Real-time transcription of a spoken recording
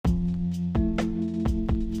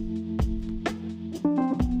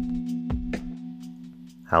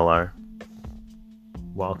Hello.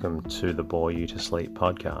 Welcome to the Bore You to Sleep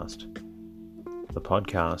podcast. The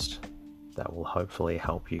podcast that will hopefully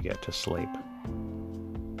help you get to sleep.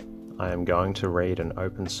 I am going to read an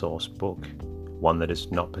open source book, one that is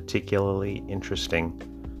not particularly interesting,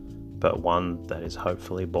 but one that is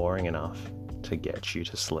hopefully boring enough to get you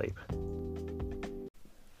to sleep.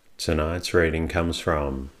 Tonight's reading comes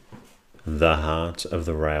from The Heart of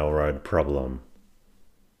the Railroad Problem,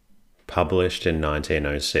 published in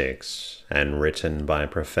 1906 and written by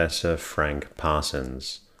Professor Frank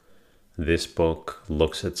Parsons. This book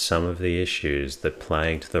looks at some of the issues that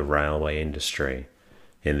plagued the railway industry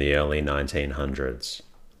in the early 1900s.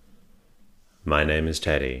 My name is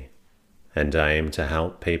Teddy, and I aim to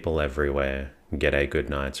help people everywhere get a good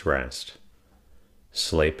night's rest.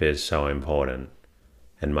 Sleep is so important,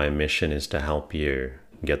 and my mission is to help you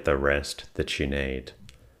get the rest that you need.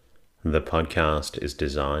 The podcast is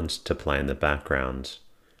designed to play in the background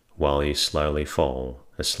while you slowly fall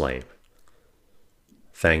asleep.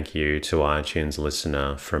 Thank you to iTunes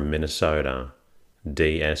listener from Minnesota,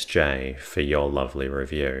 DSJ, for your lovely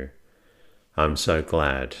review. I'm so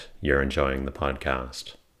glad you're enjoying the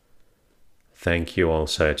podcast. Thank you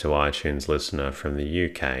also to iTunes listener from the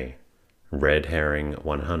UK, Red Herring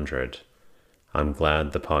 100. I'm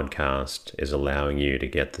glad the podcast is allowing you to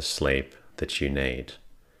get the sleep that you need.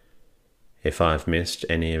 If I've missed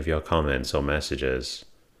any of your comments or messages,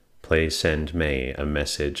 please send me a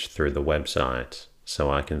message through the website so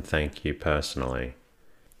I can thank you personally.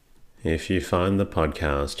 If you find the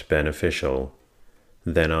podcast beneficial,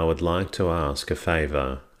 then I would like to ask a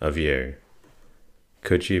favor of you.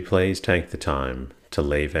 Could you please take the time to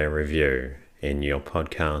leave a review in your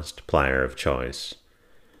podcast player of choice?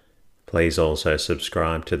 Please also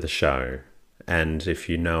subscribe to the show, and if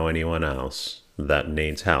you know anyone else that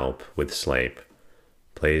needs help with sleep,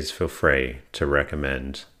 please feel free to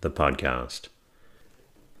recommend the podcast.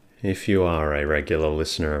 If you are a regular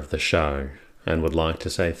listener of the show and would like to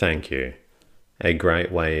say thank you, a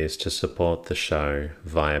great way is to support the show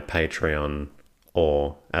via Patreon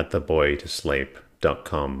or at the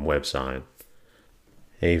boretosleep.com website.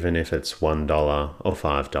 Even if it's $1 or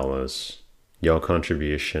 $5, your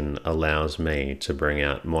contribution allows me to bring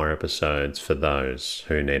out more episodes for those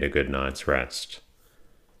who need a good night's rest.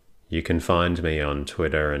 You can find me on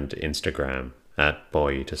Twitter and Instagram at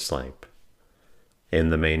BoreYouToSleep.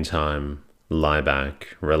 In the meantime, lie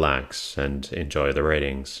back, relax, and enjoy the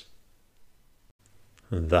readings.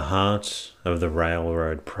 The Heart of the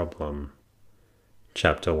Railroad Problem,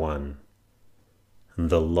 Chapter 1.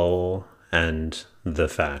 The Law and the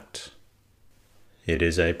Fact. It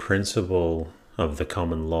is a principle of the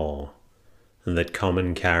common law that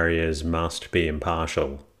common carriers must be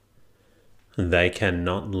impartial. They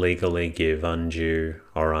cannot legally give undue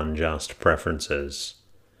or unjust preferences,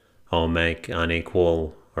 or make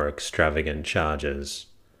unequal or extravagant charges.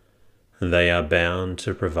 They are bound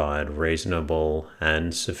to provide reasonable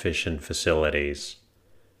and sufficient facilities.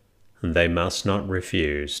 They must not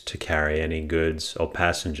refuse to carry any goods or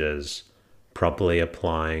passengers properly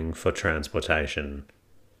applying for transportation.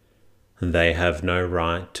 They have no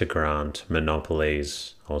right to grant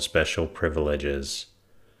monopolies or special privileges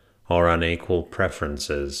or unequal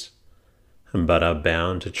preferences, but are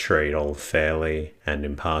bound to treat all fairly and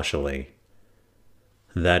impartially.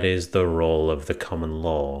 That is the rule of the common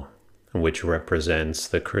law, which represents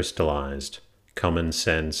the crystallized common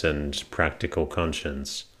sense and practical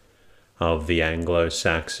conscience of the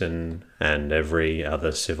Anglo-Saxon and every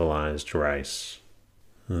other civilized race.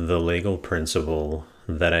 The legal principle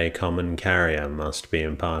that a common carrier must be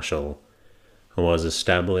impartial was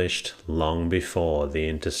established long before the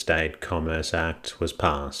Interstate Commerce Act was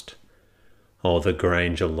passed, or the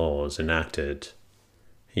Granger Laws enacted.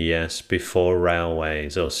 Yes, before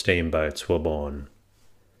railways or steamboats were born.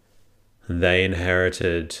 They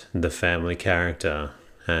inherited the family character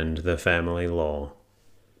and the family law.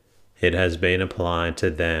 It has been applied to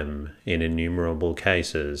them in innumerable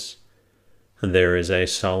cases. There is a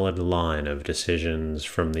solid line of decisions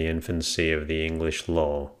from the infancy of the English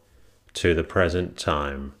law to the present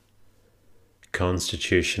time.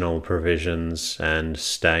 Constitutional provisions and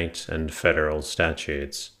state and federal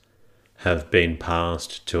statutes have been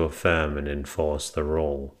passed to affirm and enforce the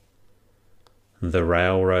rule. The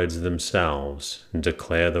railroads themselves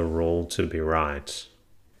declare the rule to be right,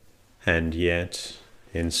 and yet,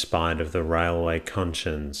 in spite of the railway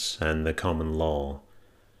conscience and the common law,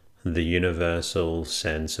 the universal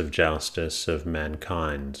sense of justice of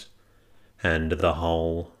mankind, and the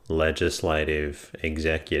whole legislative,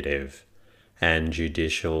 executive, and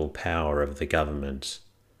judicial power of the government,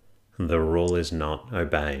 the rule is not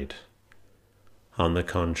obeyed. On the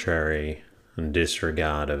contrary,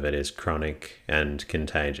 disregard of it is chronic and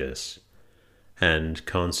contagious, and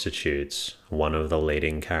constitutes one of the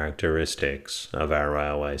leading characteristics of our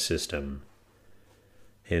railway system.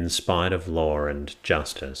 In spite of law and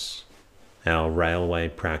justice, our railway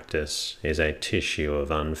practice is a tissue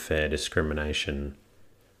of unfair discrimination,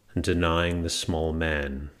 denying the small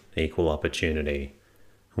man equal opportunity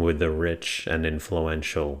with the rich and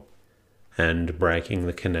influential, and breaking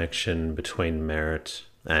the connection between merit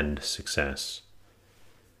and success.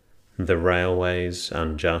 The railways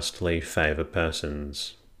unjustly favour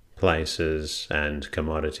persons, places, and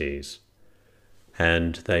commodities,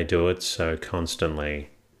 and they do it so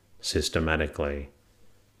constantly, systematically,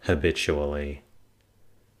 habitually.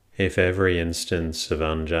 If every instance of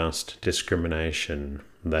unjust discrimination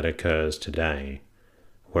that occurs today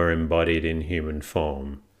were embodied in human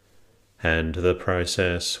form, and the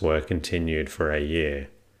process were continued for a year,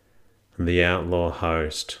 the outlaw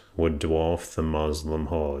host would dwarf the Moslem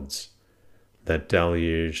hordes that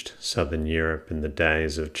deluged southern Europe in the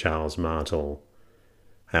days of Charles Martel,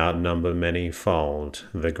 outnumber many-fold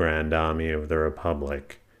the Grand Army of the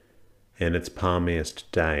Republic in its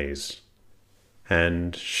palmiest days,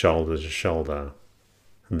 and shoulder to shoulder,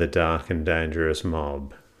 the dark and dangerous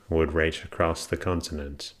mob would reach across the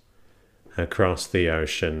continent, across the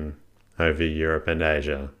ocean, over Europe and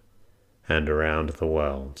Asia, and around the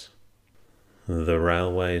world. The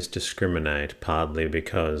railways discriminate partly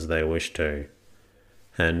because they wish to,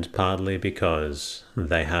 and partly because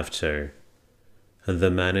they have to.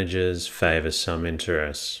 The managers favour some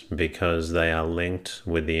interests because they are linked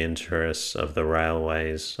with the interests of the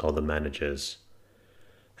railways or the managers,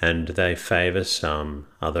 and they favour some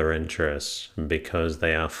other interests because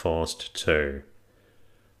they are forced to.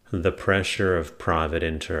 The pressure of private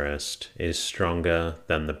interest is stronger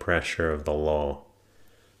than the pressure of the law,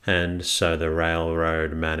 and so the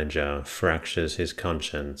railroad manager fractures his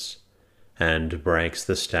conscience and breaks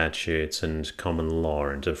the statutes and common law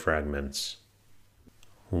into fragments.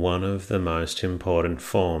 One of the most important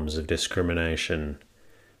forms of discrimination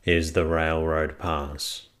is the railroad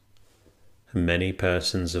pass. Many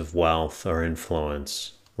persons of wealth or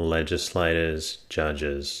influence, legislators,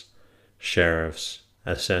 judges, sheriffs,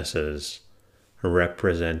 assessors,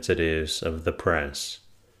 representatives of the press,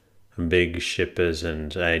 big shippers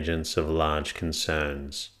and agents of large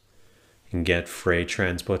concerns, get free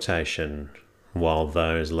transportation, while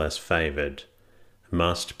those less favoured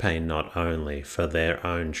must pay not only for their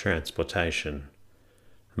own transportation,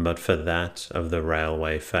 but for that of the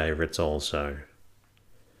railway favourites also.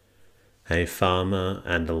 A farmer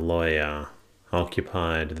and a lawyer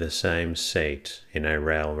occupied the same seat in a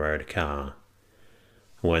railroad car.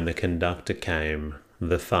 When the conductor came,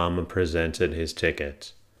 the farmer presented his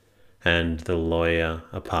ticket, and the lawyer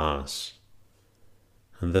a pass.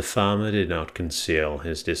 The farmer did not conceal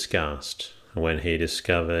his disgust when he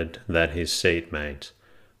discovered that his seatmate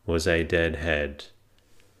was a deadhead.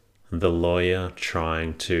 The lawyer,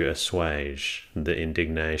 trying to assuage the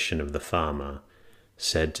indignation of the farmer,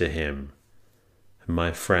 said to him,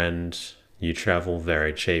 "My friend, you travel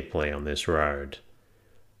very cheaply on this road."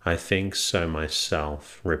 "I think so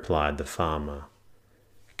myself," replied the farmer,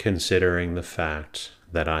 "considering the fact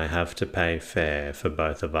that I have to pay fare for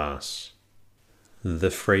both of us." The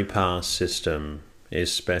free pass system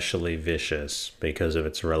is specially vicious because of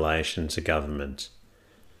its relation to government.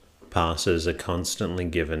 Passes are constantly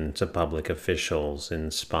given to public officials in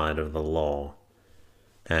spite of the law,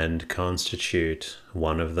 and constitute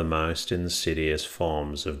one of the most insidious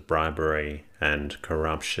forms of bribery and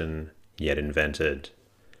corruption yet invented.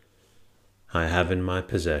 I have in my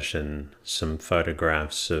possession some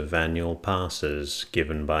photographs of annual passes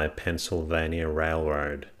given by Pennsylvania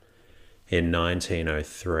Railroad in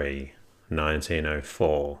 1903,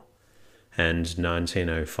 1904, and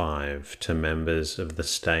 1905 to members of the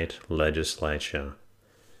state legislature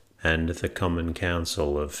and the Common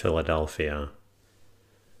Council of Philadelphia.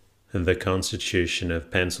 The Constitution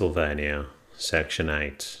of Pennsylvania, Section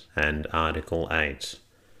 8 and Article 8,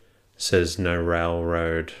 says no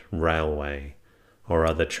railroad, railway, or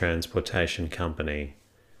other transportation company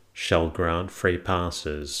shall grant free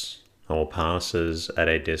passes or passes at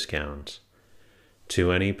a discount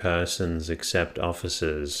to any persons except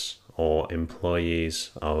officers or employees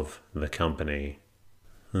of the company.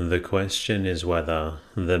 The question is whether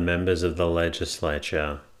the members of the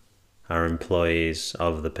legislature are employees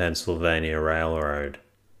of the Pennsylvania Railroad.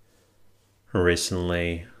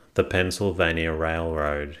 Recently, the Pennsylvania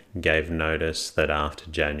Railroad gave notice that after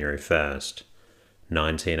January 1st,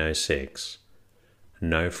 1906,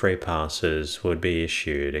 no free passes would be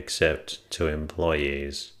issued except to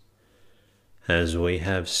employees, As we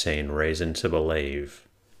have seen reason to believe,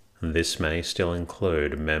 this may still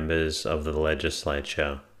include members of the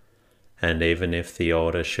legislature, and even if the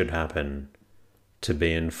order should happen, to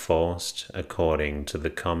be enforced according to the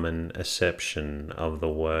common acception of the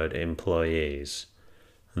word employees,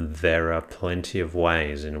 there are plenty of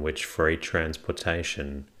ways in which free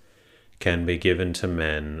transportation can be given to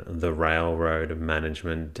men the railroad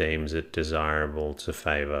management deems it desirable to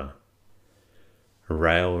favor.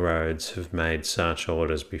 Railroads have made such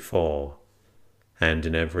orders before, and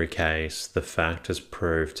in every case the fact has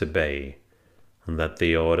proved to be that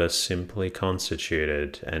the order simply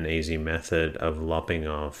constituted an easy method of lopping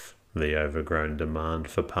off the overgrown demand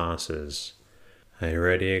for passes, a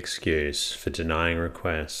ready excuse for denying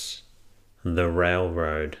requests the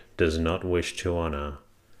railroad does not wish to honor,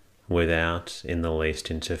 without in the least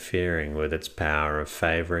interfering with its power of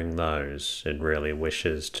favoring those it really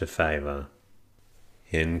wishes to favor.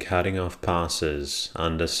 In cutting off passes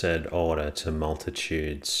under said order to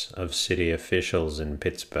multitudes of city officials in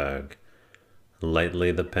Pittsburgh,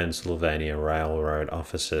 lately the Pennsylvania Railroad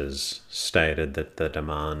officers stated that the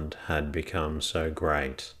demand had become so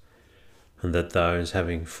great that those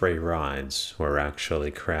having free rides were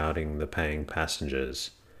actually crowding the paying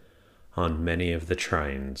passengers on many of the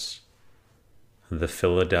trains. The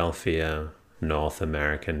Philadelphia North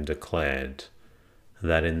American declared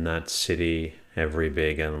that in that city every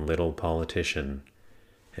big and little politician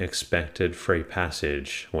expected free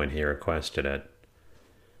passage when he requested it,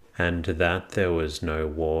 and that there was no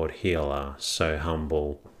ward heeler so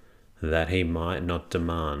humble that he might not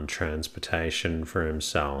demand transportation for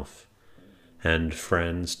himself and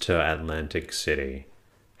friends to Atlantic City,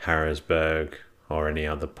 Harrisburg, or any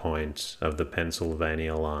other point of the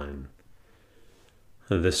Pennsylvania line.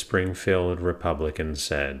 The Springfield Republican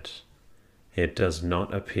said, "It does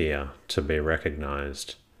not appear to be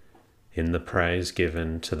recognized, in the praise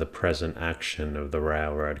given to the present action of the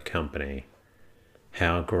railroad company,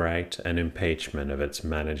 how great an impeachment of its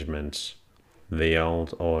management the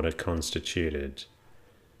old order constituted.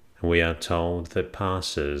 We are told that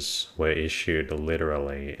passes were issued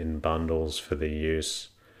literally in bundles for the use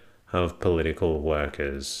of political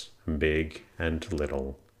workers, big and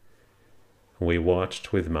little. We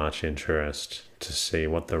watched with much interest to see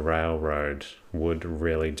what the railroad would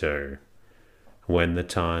really do when the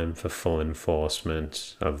time for full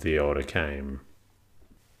enforcement of the order came."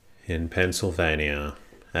 In Pennsylvania,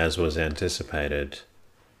 as was anticipated,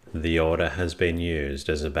 the order has been used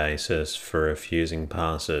as a basis for refusing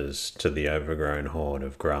passes to the overgrown horde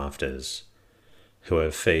of grafters who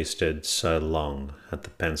have feasted so long at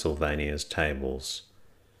the Pennsylvania's tables.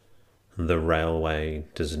 The railway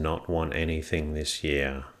does not want anything this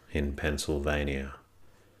year in Pennsylvania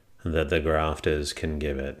that the grafters can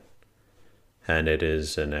give it, and it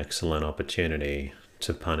is an excellent opportunity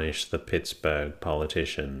to punish the Pittsburgh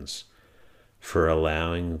politicians for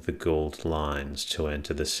allowing the Gould lines to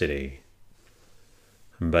enter the city.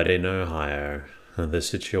 But in Ohio, the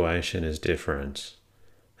situation is different,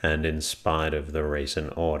 and in spite of the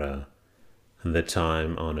recent order, the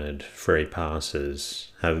time-honored free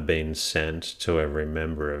passes have been sent to every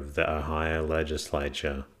member of the Ohio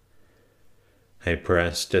legislature. A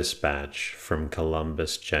press dispatch from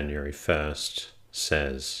Columbus, January 1st,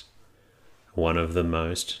 says, "One of the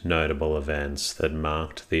most notable events that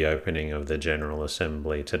marked the opening of the General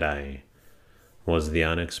Assembly today was the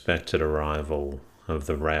unexpected arrival of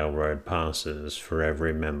the railroad passes for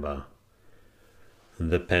every member.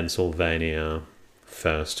 The Pennsylvania,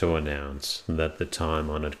 first to announce that the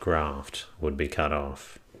time-honored graft would be cut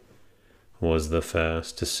off, was the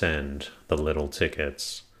first to send the little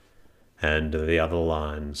tickets, and the other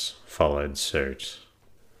lines followed suit.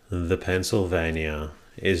 The Pennsylvania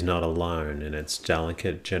is not alone in its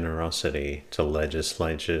delicate generosity to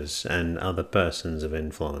legislatures and other persons of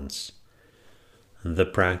influence. The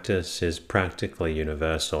practice is practically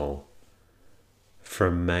universal.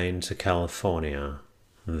 From Maine to California,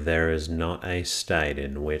 there is not a state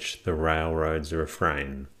in which the railroads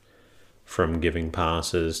refrain from giving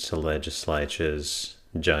passes to legislatures,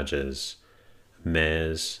 judges,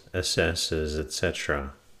 mayors, assessors,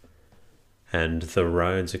 etc., and the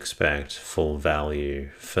roads expect full value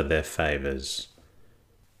for their favors.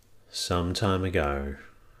 Some time ago,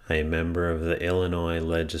 a member of the Illinois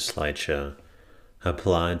legislature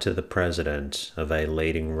applied to the president of a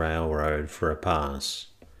leading railroad for a pass.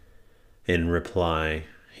 In reply,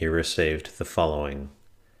 he received the following: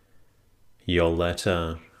 "Your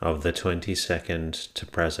letter of the 22nd to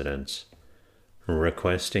President,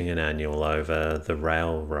 requesting an annual over the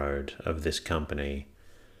railroad of this company,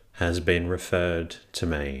 has been referred to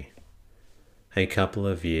me. A couple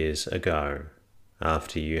of years ago,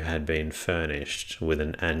 after you had been furnished with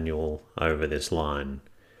an annual over this line,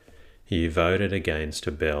 you voted against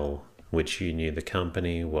a bill which you knew the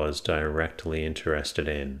company was directly interested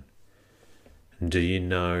in. Do you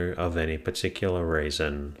know of any particular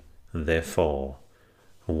reason, therefore,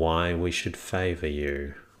 why we should favour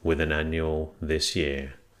you with an annual this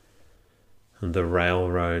year? The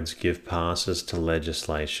railroads give passes to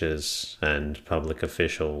legislatures and public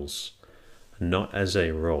officials, not as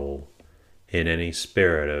a rule, in any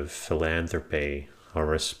spirit of philanthropy or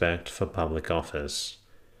respect for public office,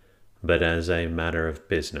 but as a matter of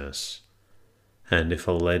business. And if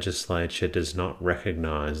a legislature does not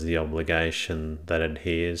recognize the obligation that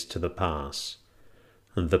adheres to the pass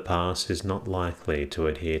is not likely to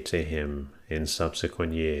adhere to him in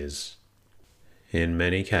subsequent years. In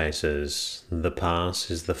many cases, the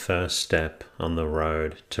pass is the first step on the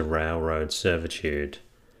road to railroad servitude.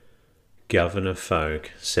 Governor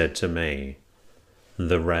Folk said to me,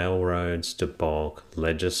 "The railroads debauch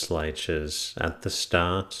legislatures at the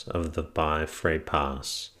start of the Buy Free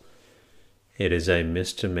Pass. It is a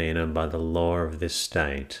misdemeanor by the law of this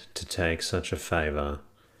state to take such a favor,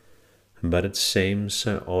 but it seems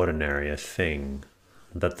so ordinary a thing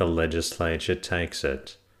that the legislature takes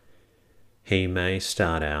it. He may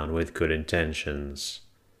start out with good intentions,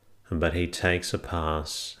 but he takes a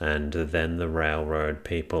pass, and then the railroad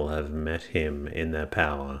people have met him in their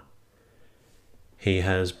power. He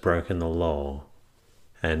has broken the law,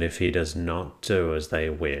 and if he does not do as they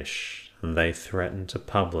wish, they threaten to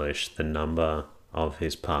publish the number of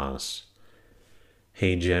his pass.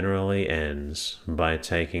 He generally ends by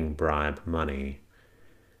taking bribe money.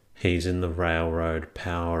 He's in the railroad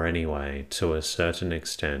power anyway to a certain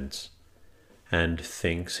extent, and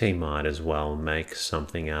thinks he might as well make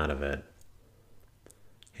something out of it.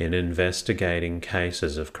 In investigating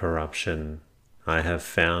cases of corruption, I have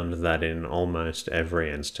found that in almost every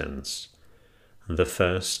instance, the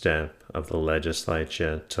first step of the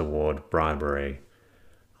legislature toward bribery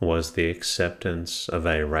was the acceptance of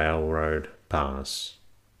a railroad pass."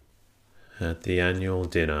 At the annual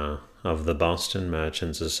dinner of the Boston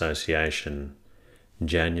Merchants Association,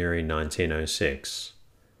 January 1906,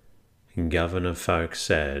 Governor Folk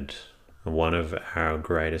said, "One of our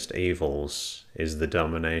greatest evils is the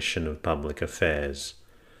domination of public affairs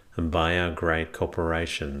by our great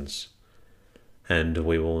corporations, and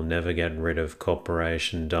we will never get rid of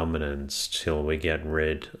corporation dominance till we get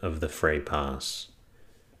rid of the free pass.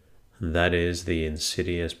 That is the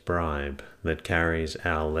insidious bribe that carries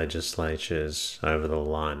our legislatures over the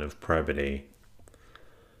line of probity.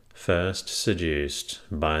 First seduced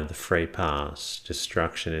by the free pass,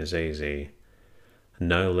 destruction is easy.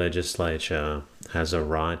 No legislature has a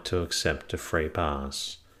right to accept a free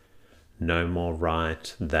pass, no more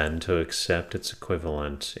right than to accept its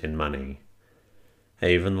equivalent in money.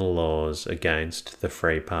 Even the laws against the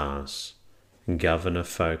free pass, Governor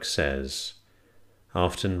Folk says,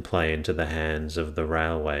 often play into the hands of the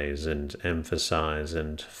railways and emphasize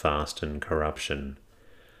and fasten corruption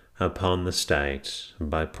upon the state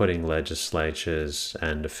by putting legislatures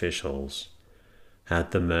and officials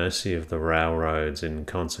at the mercy of the railroads in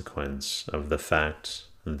consequence of the fact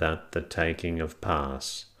that the taking of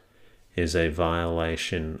pass is a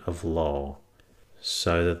violation of law,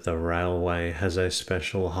 so that the railway has a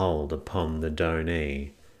special hold upon the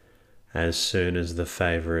donee as soon as the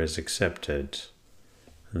favour is accepted.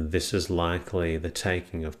 This is likely the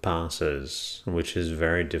taking of passes, which is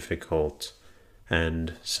very difficult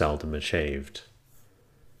and seldom achieved.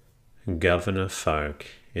 Governor Folk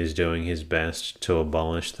is doing his best to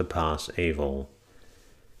abolish the pass evil.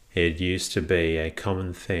 It used to be a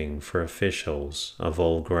common thing for officials of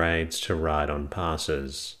all grades to ride on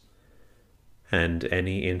passes, and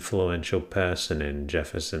any influential person in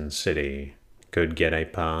Jefferson City could get a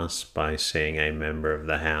pass by seeing a member of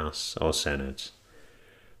the House or Senate,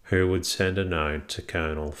 who would send a note to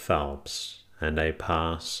Colonel Phelps, and a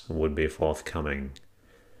pass would be forthcoming.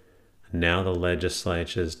 Now the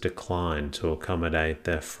legislatures decline to accommodate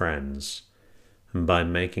their friends by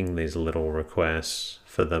making these little requests,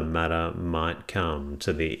 for the matter might come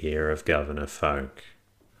to the ear of Governor Folk.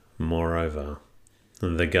 Moreover,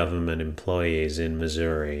 the government employees in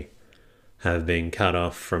Missouri have been cut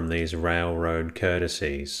off from these railroad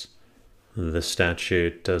courtesies. The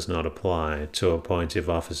statute does not apply to appointive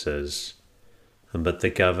officers, but the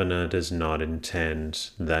governor does not intend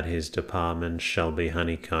that his department shall be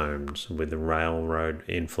honeycombed with railroad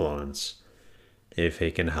influence if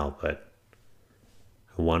he can help it.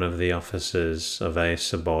 One of the officers of a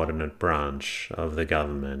subordinate branch of the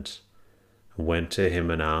government went to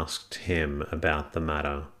him and asked him about the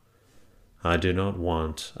matter. "I do not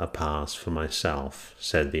want a pass for myself,"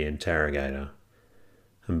 said the interrogator,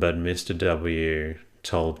 "but Mr. W.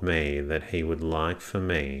 told me that he would like for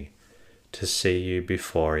me to see you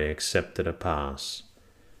before he accepted a pass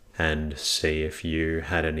and see if you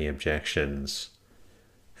had any objections.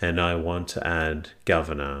 And I want to add,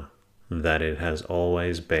 Governor, that it has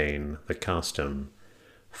always been the custom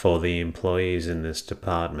for the employees in this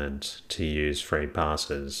department to use free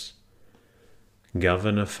passes."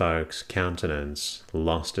 Governor Folk's countenance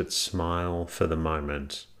lost its smile for the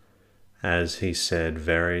moment, as he said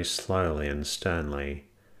very slowly and sternly,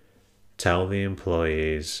 "Tell the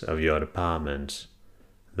employees of your department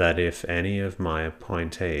that if any of my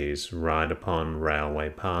appointees ride upon railway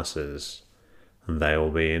passes, they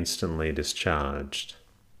will be instantly discharged."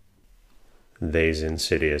 These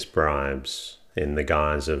insidious bribes, in the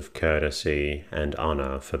guise of courtesy and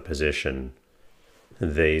honour for position,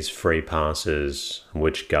 these free passes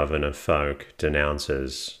which Governor Folk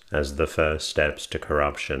denounces as the first steps to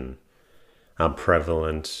corruption, are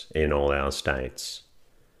prevalent in all our states.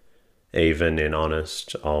 Even in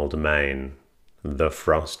honest old Maine, the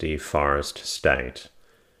frosty forest state,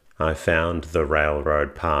 I found the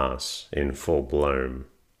railroad pass in full bloom.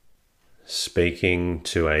 Speaking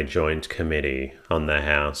to a joint committee on the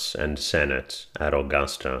House and Senate at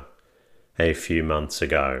Augusta a few months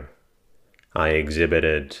ago, I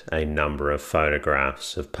exhibited a number of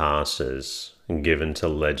photographs of passes given to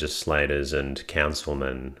legislators and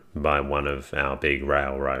councilmen by one of our big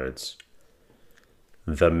railroads.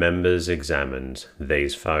 The members examined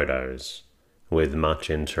these photos with much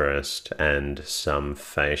interest and some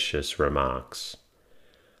facetious remarks.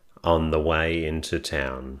 On the way into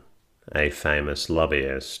town, a famous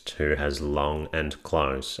lobbyist who has long and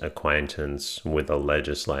close acquaintance with the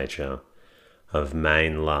legislature of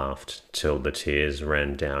Maine laughed till the tears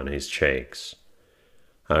ran down his cheeks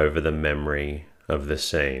over the memory of the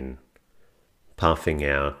scene, puffing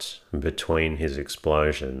out between his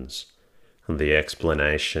explosions the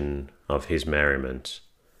explanation of his merriment.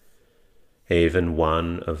 Even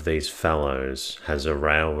one of these fellows has a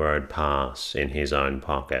railroad pass in his own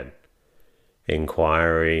pocket.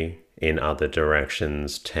 Inquiry in other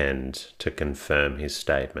directions tend to confirm his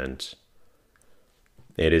statement.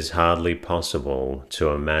 It is hardly possible to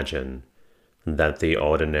imagine that the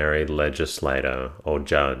ordinary legislator or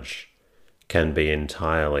judge can be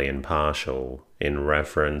entirely impartial in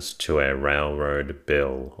reference to a railroad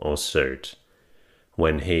bill or suit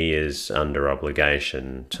when he is under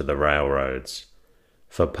obligation to the railroads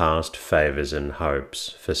for past favours and hopes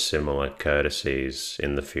for similar courtesies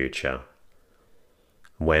in the future.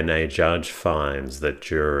 When a judge finds that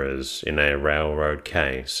jurors in a railroad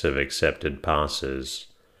case have accepted passes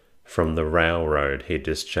from the railroad, he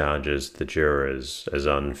discharges the jurors as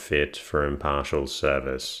unfit for impartial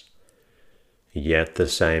service. Yet the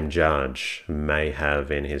same judge may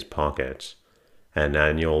have in his pocket an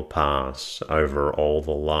annual pass over all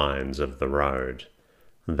the lines of the road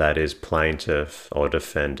that is plaintiff or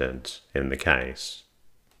defendant in the case.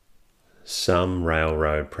 Some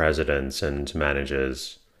railroad presidents and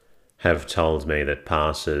managers have told me that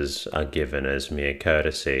passes are given as mere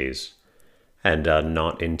courtesies and are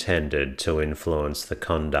not intended to influence the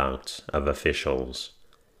conduct of officials.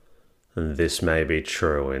 This may be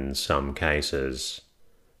true in some cases,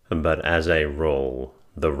 but as a rule,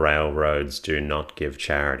 the railroads do not give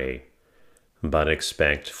charity, but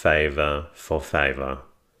expect favour for favour,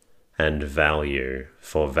 and value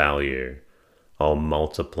for value, or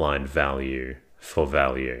multiplied value for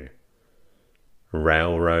value.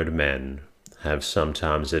 Railroad men have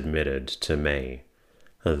sometimes admitted to me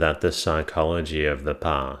that the psychology of the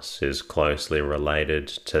pass is closely related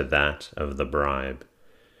to that of the bribe,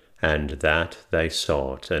 and that they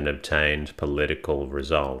sought and obtained political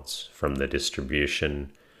results from the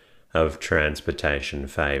distribution of transportation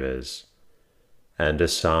favours. And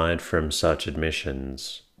aside from such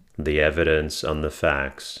admissions, the evidence on the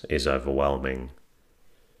facts is overwhelming.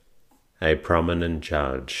 A prominent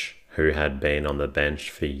judge who had been on the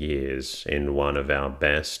bench for years in one of our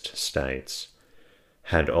best states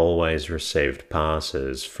had always received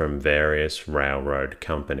passes from various railroad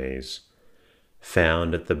companies,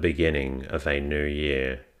 found at the beginning of a new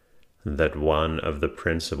year that one of the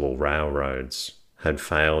principal railroads had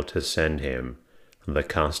failed to send him the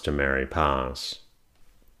customary pass.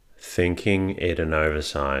 Thinking it an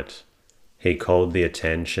oversight, he called the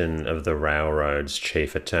attention of the railroad's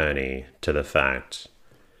chief attorney to the fact.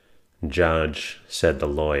 "Judge," said the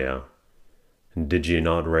lawyer, "did you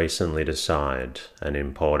not recently decide an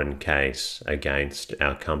important case against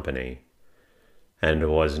our company? And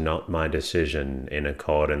was not my decision in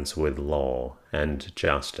accordance with law and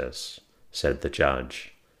justice?" said the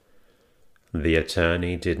judge. The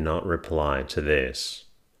attorney did not reply to this,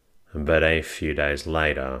 but a few days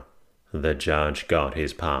later, the judge got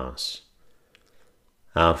his pass.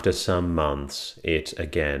 After some months, it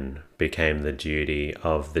again became the duty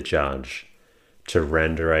of the judge to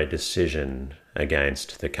render a decision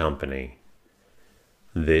against the company.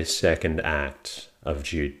 This second act of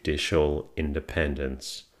judicial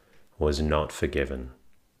independence was not forgiven.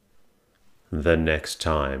 The next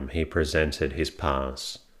time he presented his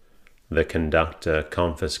pass, the conductor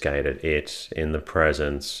confiscated it in the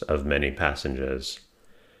presence of many passengers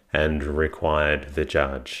and required the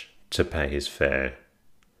judge to pay his fare.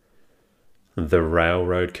 The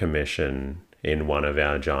Railroad Commission in one of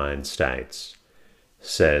our giant states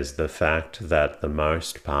says the fact that the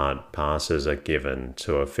most part passes are given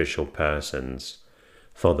to official persons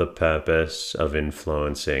for the purpose of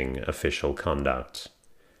influencing official conduct.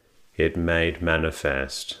 It made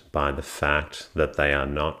manifest by the fact that they are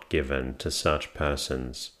not given to such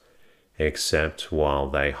persons except while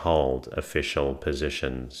they hold official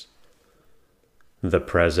positions. The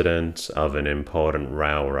president of an important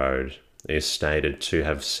railroad is stated to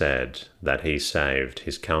have said that he saved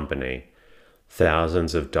his company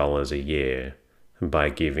thousands of dollars a year by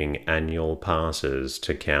giving annual passes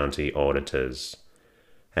to county auditors,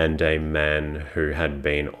 and a man who had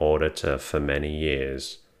been auditor for many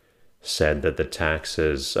years said that the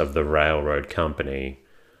taxes of the railroad company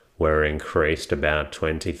were increased about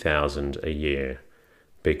 $20,000 a year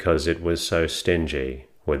because it was so stingy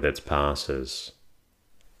with its passes.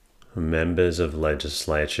 Members of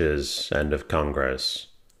legislatures and of Congress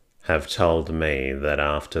have told me that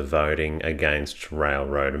after voting against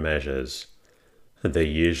railroad measures, the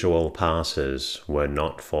usual passes were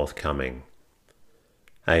not forthcoming.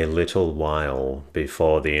 A little while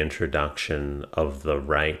before the introduction of the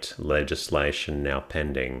rate legislation now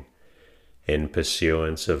pending, in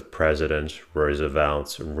pursuance of President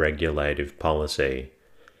Roosevelt's regulative policy,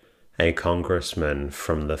 a congressman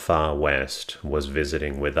from the far west was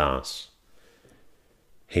visiting with us.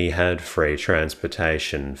 He had free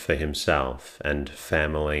transportation for himself and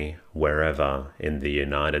family wherever in the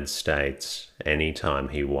United States any time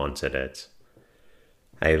he wanted it.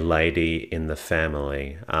 A lady in the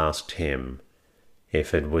family asked him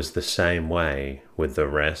if it was the same way with the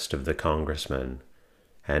rest of the congressmen,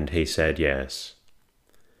 and he said yes.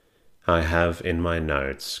 I have in my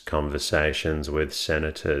notes conversations with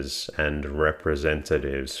senators and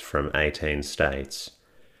representatives from 18 states,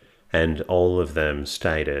 and all of them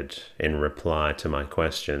stated, in reply to my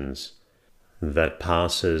questions, that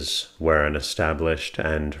passes were an established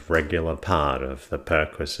and regular part of the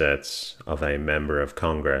perquisites of a member of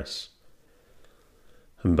Congress.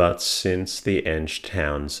 But since the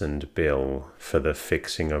Ench-Townsend bill for the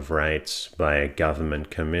fixing of rates by a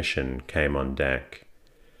government commission came on deck,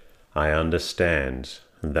 I understand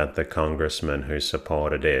that the congressmen who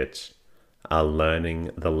supported it are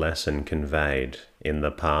learning the lesson conveyed in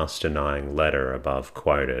the pass-denying letter above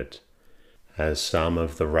quoted, as some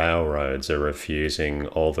of the railroads are refusing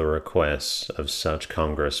all the requests of such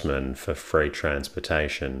congressmen for free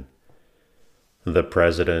transportation. The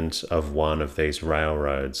president of one of these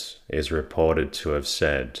railroads is reported to have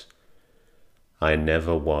said, "I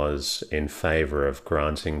never was in favor of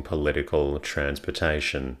granting political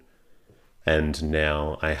transportation, and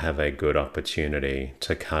now I have a good opportunity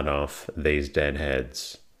to cut off these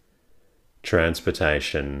deadheads.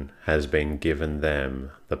 Transportation has been given them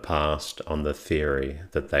the past on the theory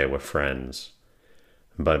that they were friends,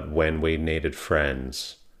 but when we needed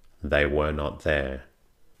friends, they were not there.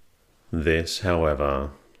 This, however,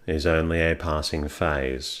 is only a passing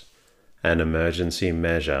phase, an emergency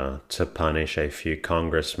measure to punish a few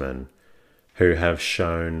congressmen who have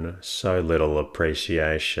shown so little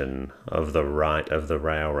appreciation of the right of the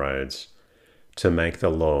railroads to make the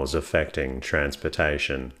laws affecting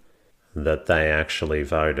transportation that they actually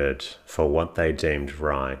voted for what they deemed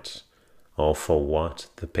right, or for what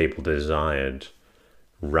the people desired,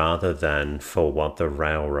 rather than for what the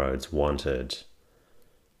railroads wanted.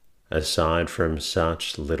 Aside from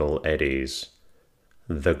such little eddies,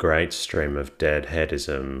 the great stream of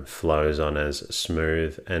deadheadism flows on as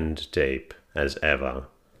smooth and deep as ever.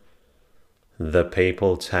 The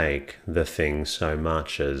people take the thing so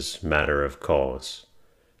much as matter of course,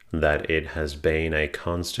 that it has been a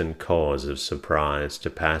constant cause of surprise to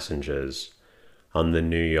passengers on the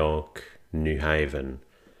New York, New Haven,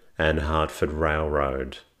 and Hartford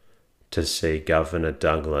Railroad to see Governor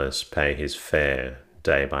Douglas pay his fare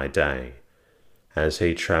day by day, as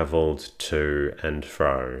he travelled to and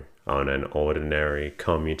fro on an ordinary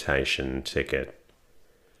commutation ticket.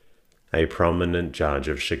 A prominent judge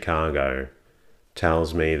of Chicago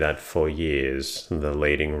tells me that for years the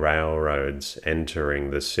leading railroads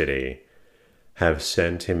entering the city have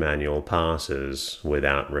sent him annual passes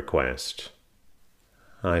without request.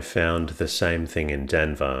 I found the same thing in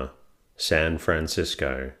Denver, San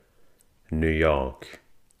Francisco, New York,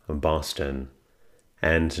 Boston,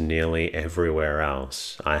 and nearly everywhere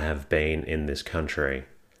else I have been in this country.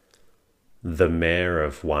 The mayor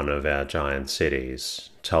of one of our giant cities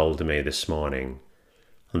told me this morning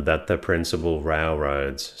that the principal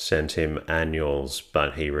railroads sent him annuals,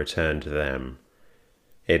 but he returned them.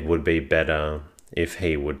 It would be better if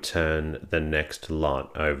he would turn the next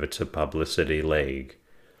lot over to Publicity League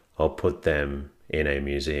or put them in a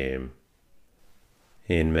museum.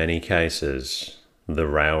 In many cases, the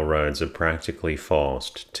railroads are practically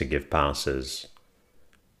forced to give passes.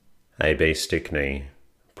 A.B. Stickney,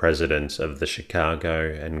 president of the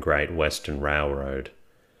Chicago and Great Western Railroad,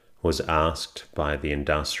 was asked by the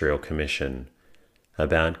Industrial Commission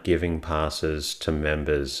about giving passes to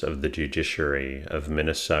members of the judiciary of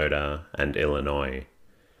Minnesota and Illinois.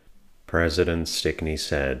 President Stickney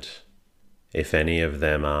said, "If any of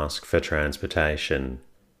them ask for transportation,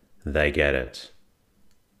 they get it.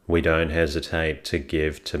 We don't hesitate to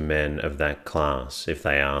give to men of that class if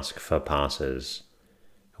they ask for passes.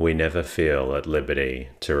 We never feel at liberty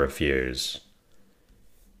to refuse."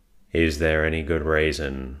 Is there any good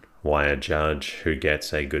reason why a judge who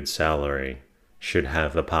gets a good salary should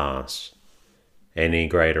have a pass? Any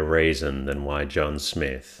greater reason than why John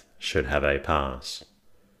Smith should have a pass?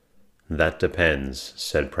 That depends,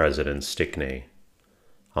 said President Stickney,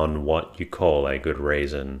 on what you call a good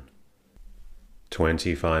reason.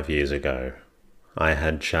 25 years ago, I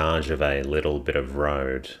had charge of a little bit of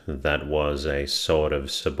road that was a sort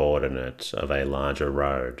of subordinate of a larger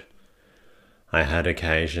road. I had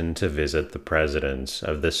occasion to visit the president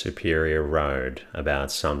of the Superior Road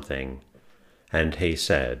about something, and he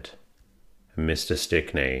said, "Mr.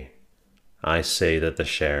 Stickney, I see that the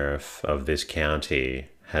sheriff of this county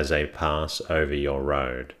has a pass over your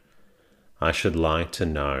road. I should like to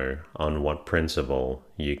know on what principle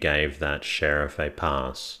you gave that sheriff a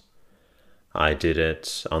pass." I did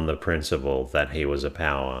it on the principle that he was a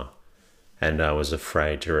power, and I was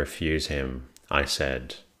afraid to refuse him, I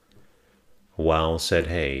said. "Well," said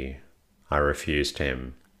he, "I refused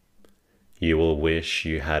him." "You will wish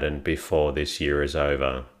you hadn't before this year is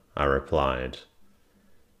over," I replied.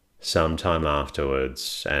 Some time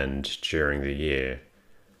afterwards, and during the year,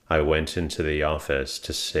 I went into the office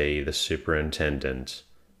to see the superintendent,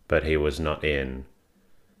 but he was not in.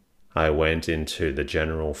 I went into the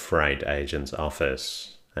general freight agent's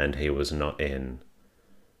office, and he was not in.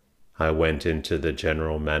 I went into the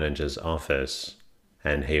general manager's office,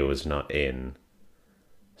 and he was not in.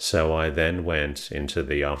 So I then went into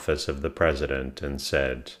the office of the president and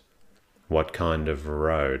said, "What kind of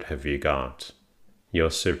road have you got? Your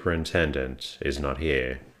superintendent is not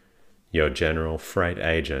here. Your general freight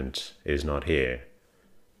agent is not here.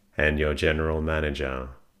 And your general manager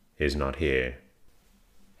is not here."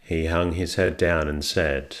 He hung his head down and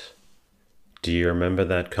said, "Do you remember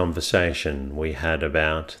that conversation we had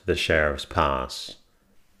about the sheriff's pass?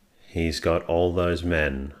 He's got all those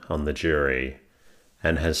men on the jury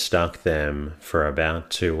and has stuck them for about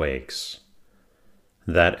 2 weeks.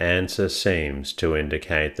 That answer seems to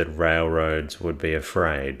indicate that railroads would be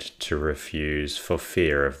afraid to refuse for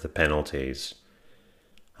fear of the penalties.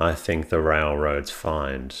 I think the railroads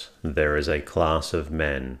find there is a class of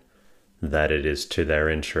men that it is to their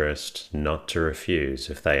interest not to refuse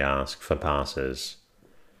if they ask for passes.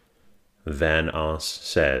 Van Oss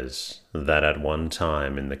says that at one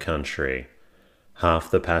time in the country,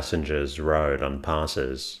 half the passengers rode on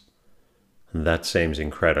passes. That seems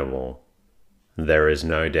incredible. There is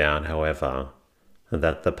no doubt, however,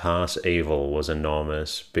 that the pass evil was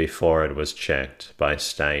enormous before it was checked by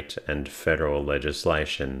state and federal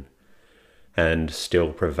legislation, and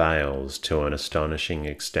still prevails to an astonishing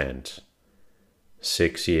extent.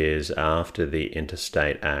 6 years after the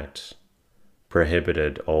Interstate Act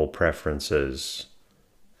prohibited all preferences,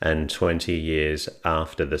 and 20 years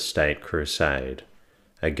after the State Crusade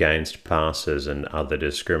against passes and other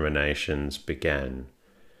discriminations began,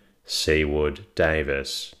 Seward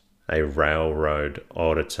Davis, a railroad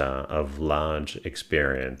auditor of large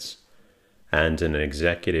experience, and an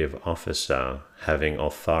executive officer having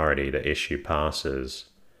authority to issue passes,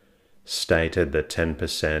 stated that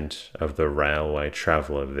 10% of the railway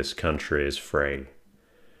travel of this country is free.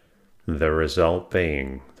 The result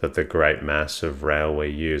being that the great mass of railway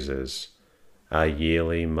users are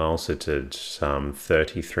yearly mulcted some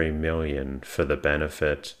 33 million for the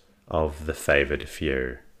benefit of the favoured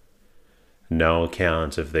few. No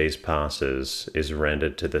account of these passes is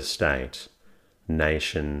rendered to the state,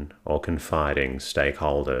 nation, or confiding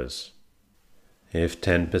stakeholders. If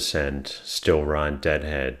 10% still ride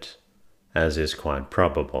deadhead, as is quite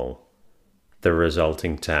probable, the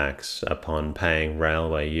resulting tax upon paying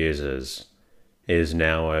railway users is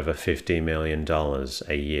now over $50 million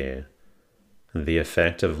a year. The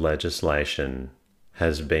effect of legislation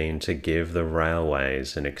has been to give the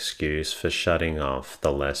railways an excuse for shutting off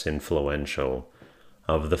the less influential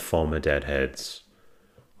of the former deadheads,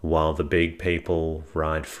 while the big people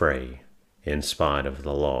ride free in spite of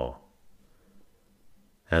the law.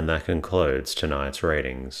 And that concludes tonight's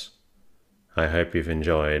readings. I hope you've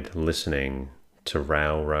enjoyed listening to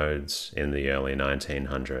railroads in the early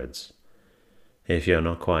 1900s. If you're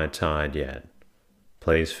not quite tired yet,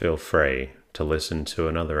 please feel free to listen to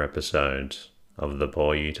another episode of the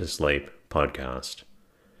Bore You to Sleep podcast.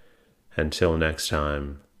 Until next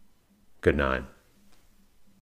time, good night.